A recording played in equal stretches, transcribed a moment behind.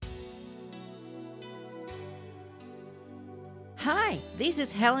Hi, this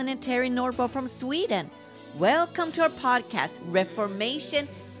is Helen and Terry Norbo from Sweden. Welcome to our podcast, Reformation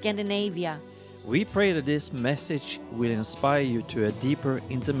Scandinavia. We pray that this message will inspire you to a deeper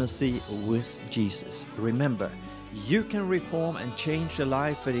intimacy with Jesus. Remember, you can reform and change your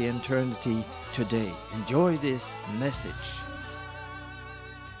life for the eternity today. Enjoy this message.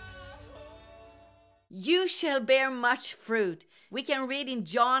 You shall bear much fruit. We can read in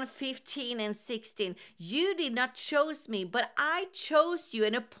John 15 and 16, you did not choose me, but I chose you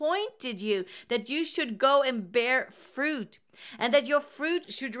and appointed you that you should go and bear fruit, and that your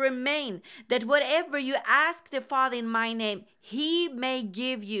fruit should remain, that whatever you ask the Father in my name, he may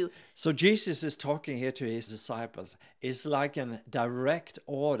give you. So Jesus is talking here to his disciples. It's like a direct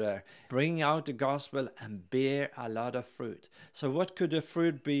order. Bring out the gospel and bear a lot of fruit. So what could the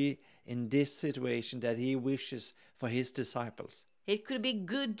fruit be in this situation that he wishes for his disciples? It could be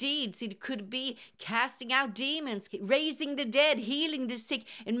good deeds. It could be casting out demons, raising the dead, healing the sick,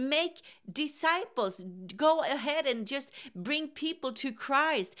 and make disciples. Go ahead and just bring people to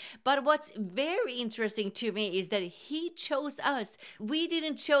Christ. But what's very interesting to me is that he chose us. We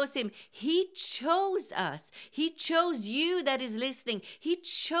didn't choose him. He chose us. He chose you that is listening. He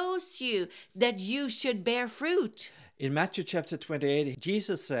chose you that you should bear fruit. In Matthew chapter 28,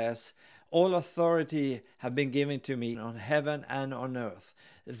 Jesus says, all authority have been given to me on heaven and on earth.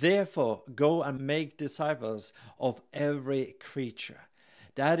 Therefore, go and make disciples of every creature.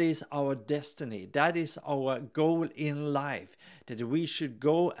 That is our destiny. That is our goal in life, that we should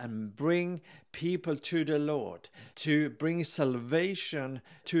go and bring people to the Lord, to bring salvation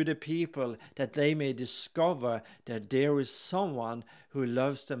to the people, that they may discover that there is someone who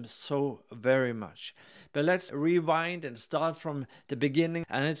loves them so very much. But let's rewind and start from the beginning.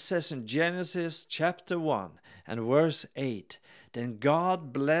 And it says in Genesis chapter 1 and verse 8, then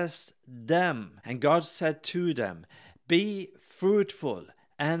God blessed them, and God said to them, be fruitful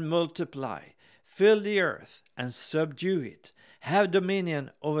and multiply, fill the earth and subdue it, have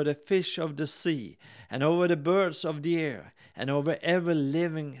dominion over the fish of the sea, and over the birds of the air, and over every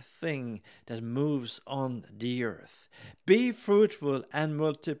living thing that moves on the earth. Be fruitful and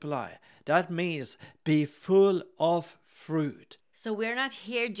multiply. That means be full of fruit. So we're not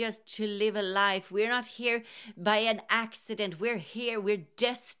here just to live a life. We're not here by an accident. We're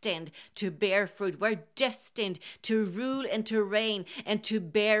destined to bear fruit. We're destined to rule and to reign and to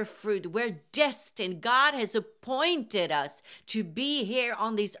bear fruit. We're destined. God has appointed us to be here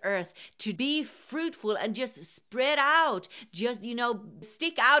on this earth, to be fruitful and just spread out. Just,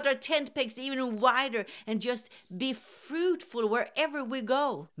 stick out our tent pegs even wider and just be fruitful wherever we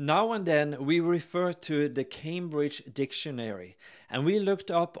go. Now and then we refer to the Cambridge Dictionary. And we looked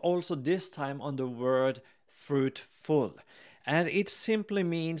up also this time on the word fruitful. And it simply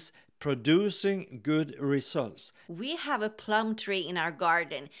means producing good results. We have a plum tree in our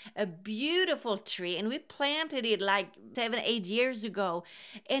garden, a beautiful tree, and we planted it like 7-8 years ago.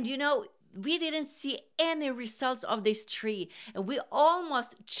 And we didn't see any results of this tree, and we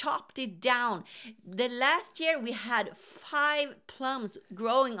almost chopped it down. The last year we had 5 plums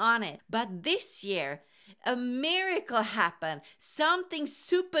growing on it, but this year a miracle happened. Something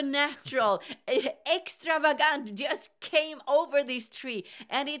supernatural, extravagant just came over this tree,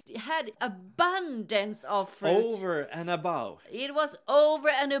 and it had abundance of fruit. Over and above. It was over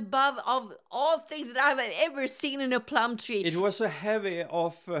and above of all things that I've ever seen in a plum tree. It was so heavy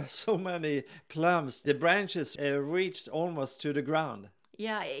of so many plums. The branches reached almost to the ground.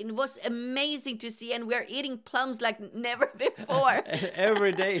 Yeah, it was amazing to see, and we're eating plums like never before.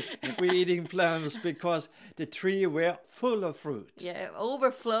 Every day we're eating plums because the tree were full of fruit. Yeah,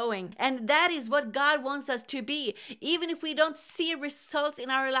 overflowing. And that is what God wants us to be. Even if we don't see results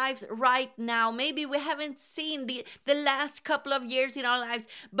in our lives right now, maybe we haven't seen the last couple of years in our lives,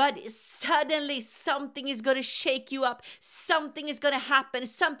 but suddenly something is going to shake you up. Something is going to happen.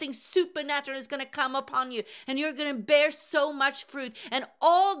 Something supernatural is going to come upon you, and you're going to bear so much fruit. And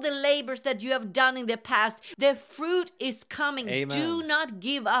all the labors that you have done in the past, the fruit is coming. Amen. Do not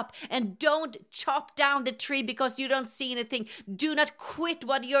give up, and don't chop down the tree because you don't see anything. Do not quit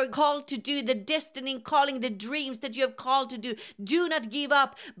what you're called to do, the destiny, calling, the dreams that you have called to do. Do not give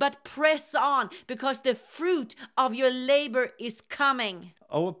up, but press on, because the fruit of your labor is coming.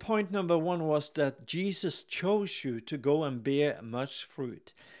 Our point number 1 was that Jesus chose you to go and bear much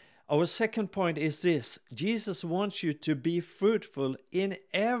fruit. Our second point is this: Jesus wants you to be fruitful in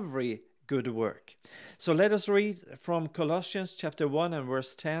every good work. So let us read from Colossians chapter 1 and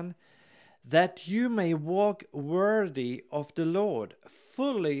verse 10. That you may walk worthy of the Lord,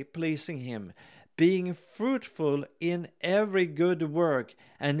 fully pleasing him, being fruitful in every good work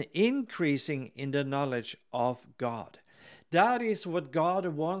and increasing in the knowledge of God. That is what God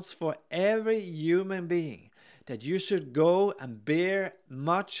wants for every human being, that you should go and bear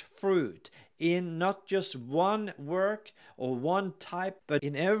much fruit in not just one work or one type, but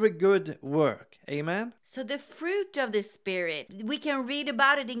in every good work. Amen? So the fruit of the Spirit, we can read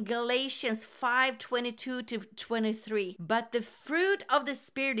about it in Galatians 5:22-23. But the fruit of the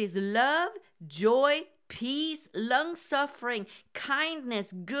Spirit is love, joy, peace, long-suffering,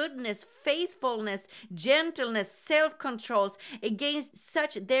 kindness, goodness, faithfulness, gentleness, self-controls. Against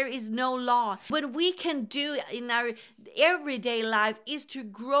such there is no law. What we can do in our everyday life is to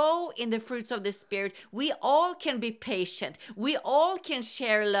grow in the fruits of the Spirit. We all can be patient. We all can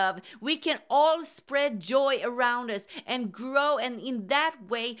share love. We can all spread joy around us and grow, and in that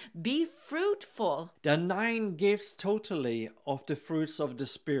way be fruitful. There are 9 gifts totally of the fruits of the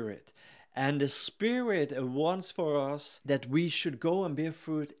Spirit. And the Spirit wants for us that we should go and bear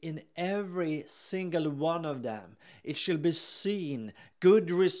fruit in every single one of them. It shall be seen good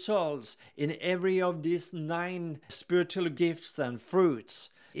results in every of these 9 spiritual gifts and fruits.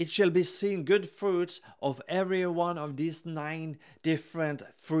 It shall be seen good fruits of every one of these 9 different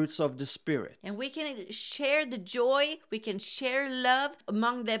fruits of the Spirit. And we can share the joy, we can share love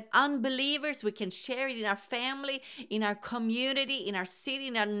among the unbelievers, we can share it in our family, in our community, in our city,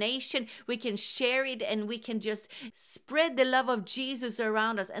 in our nation. We can share it and we can just spread the love of Jesus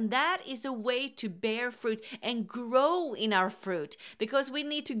around us. And that is a way to bear fruit and grow in our fruit, because we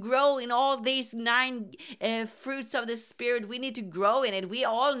need to grow in all these 9 fruits of the Spirit. We need to grow in it. We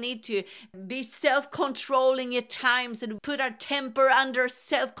all need to be self-controlling at times and put our temper under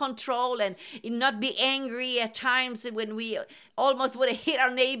self-control and not be angry at times when we almost would have hit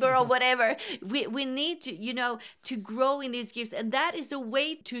our neighbor or whatever. We need to, to grow in these gifts. And that is a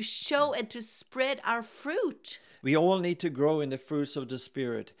way to show and to spread our fruit. We all need to grow in the fruits of the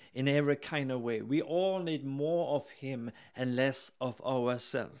Spirit in every kind of way. We all need more of Him and less of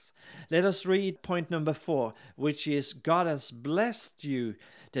ourselves. Let us read point number 4, which is God has blessed you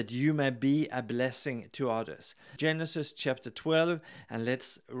that you may be a blessing to others. Genesis chapter 12, and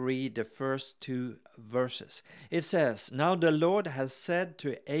let's read the first 2 verses. It says, Now the Lord has said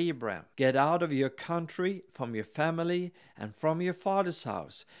to Abram, Get out of your country, from your family, and from your father's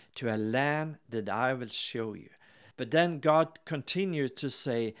house, to a land that I will show you. But then God continued to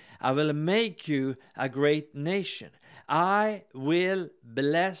say, I will make you a great nation. I will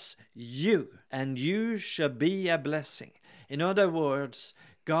bless you, and you shall be a blessing. In other words,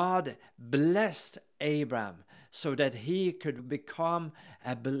 God blessed Abram so that he could become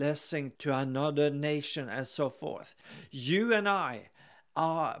a blessing to another nation and so forth. You and I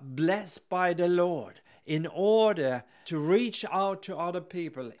are blessed by the Lord in order to reach out to other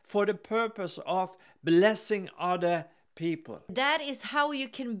people for the purpose of blessing other people. That is how you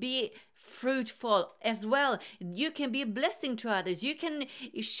can be fruitful as well. You can be a blessing to others. You can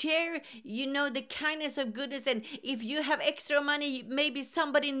share, the kindness of goodness. And if you have extra money, maybe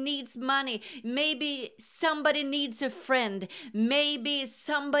somebody needs money. Maybe somebody needs a friend. Maybe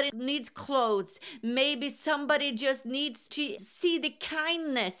somebody needs clothes. Maybe somebody just needs to see the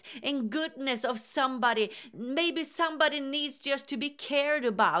kindness and goodness of somebody. Maybe somebody needs just to be cared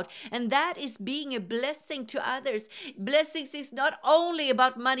about. And that is being a blessing to others. Blessings is not only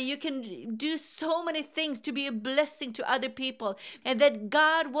about money. You can do so many things to be a blessing to other people, and that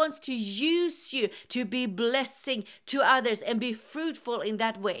God wants to use you to be blessing to others and be fruitful in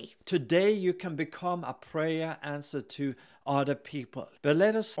that way. Today you can become a prayer answer to other people. But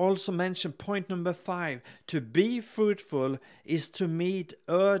let us also mention point number 5. To be fruitful is to meet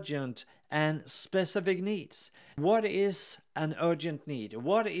urgent and specific needs. What is an urgent need?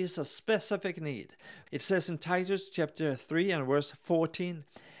 What is a specific need? It says in Titus chapter 3 and verse 14,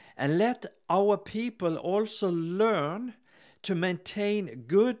 And let our people also learn to maintain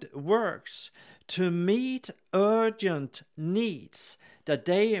good works, to meet urgent needs, that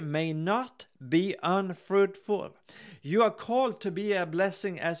they may not be unfruitful. You are called to be a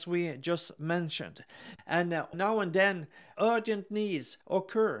blessing, as we just mentioned. And now and then, urgent needs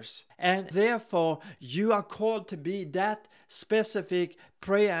occurs. And therefore, you are called to be that specific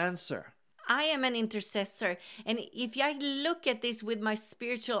prayer answer. I am an intercessor, and if I look at this with my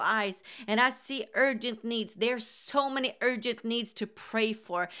spiritual eyes and I see urgent needs, there's so many urgent needs to pray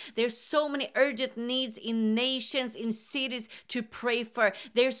for. There's so many urgent needs in nations, in cities to pray for.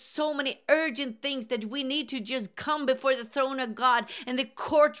 There's so many urgent things that we need to just come before the throne of God and the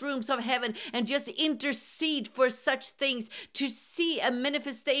courtrooms of heaven and just intercede for such things, to see a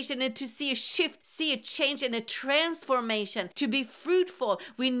manifestation and to see a shift, see a change and a transformation. To be fruitful,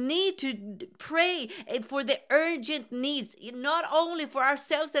 we need to pray for the urgent needs, not only for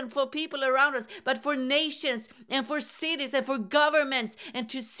ourselves and for people around us, but for nations and for cities and for governments, and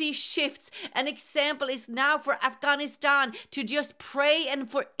to see shifts. An example is now for Afghanistan, to just pray and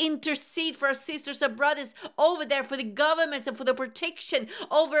for intercede for our sisters and brothers over there, for the governments and for the protection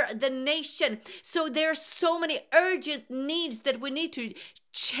over the nation. So there are so many urgent needs that we need to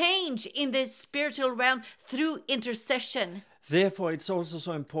change in the spiritual realm through intercession. Therefore, it's also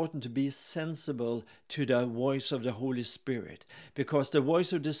so important to be sensible to the voice of the Holy Spirit, because the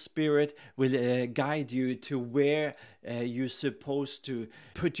voice of the Spirit will guide you to where you're supposed to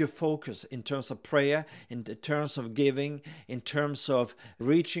put your focus in terms of prayer, in terms of giving, in terms of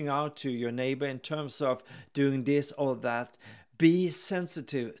reaching out to your neighbor, in terms of doing this or that. Be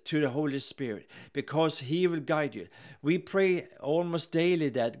sensitive to the Holy Spirit, because He will guide you. We pray almost daily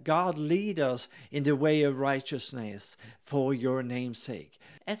that God lead us in the way of righteousness for your name's sake.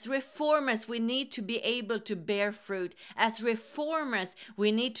 As reformers, we need to be able to bear fruit. As reformers,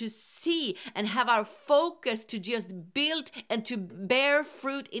 we need to see and have our focus to just build and to bear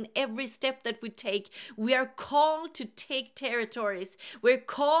fruit in every step that we take. We are called to take territories. We're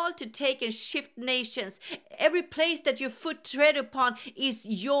called to take and shift nations. Every place that your foot tread upon is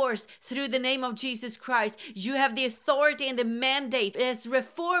yours through the name of Jesus Christ. You have the authority and the mandate. As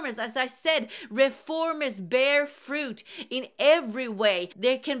reformers, as I said, reformers bear fruit in every way.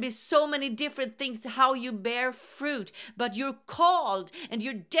 There can be so many different things how you bear fruit, but you're called and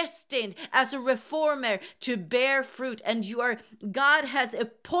you're destined as a reformer to bear fruit, and God has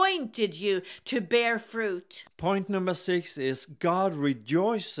appointed you to bear fruit. Point number 6 is God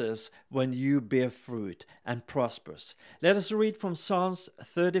rejoices when you bear fruit and prospers. Let us read from Psalms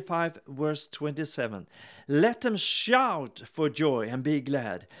 35 verse 27. Let them shout for joy and be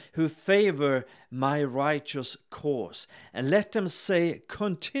glad, who favor my righteous cause. And let them say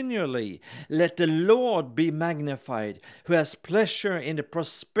continually, let the Lord be magnified, who has pleasure in the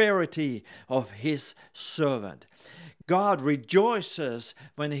prosperity of his servant. God rejoices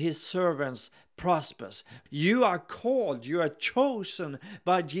when his servants prospers. You are called, you are chosen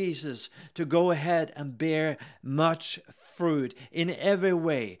by Jesus to go ahead and bear much fruit in every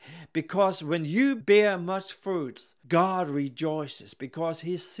way. Because when you bear much fruit, God rejoices, because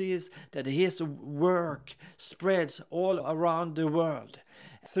he sees that his work spreads all around the world.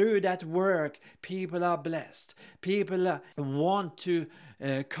 Through that work, people are blessed. People want to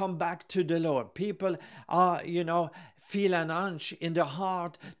come back to the Lord. People are, feel an hunch in the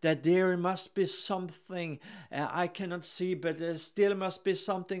heart that there must be something I cannot see, but there still must be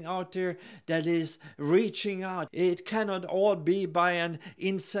something out there that is reaching out. It cannot all be by an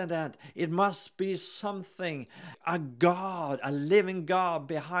incident. It must be something, a God, a living God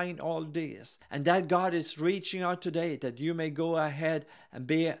behind all this. And that God is reaching out today, that you may go ahead and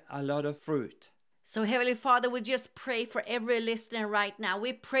bear a lot of fruit. So Heavenly Father, we just pray for every listener right now.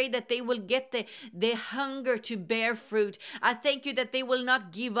 We pray that they will get the hunger to bear fruit. I thank you that they will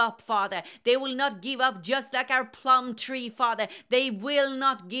not give up, Father. They will not give up, just like our plum tree, Father. They will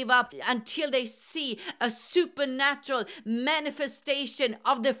not give up until they see a supernatural manifestation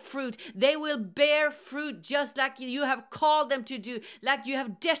of the fruit. They will bear fruit just like you have called them to do, like you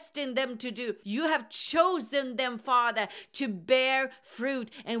have destined them to do. You have chosen them, Father, to bear fruit,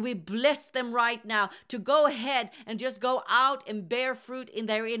 and we bless them right now to go ahead and just go out and bear fruit in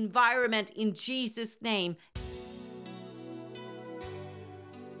their environment in Jesus' name.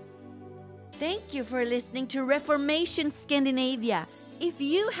 Thank you for listening to Reformation Scandinavia. If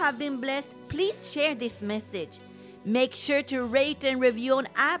you have been blessed, please share this message. Make sure to rate and review on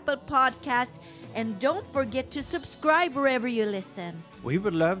Apple Podcast, and don't forget to subscribe wherever you listen. We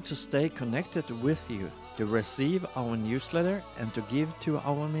would love to stay connected with you, to receive our newsletter and to give to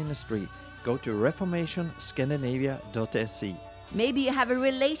our ministry. Go to reformationscandinavia.se. Maybe you have a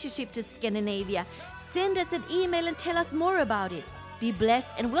relationship to Scandinavia. Send us an email and tell us more about it. Be blessed,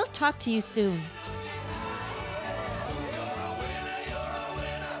 and we'll talk to you soon.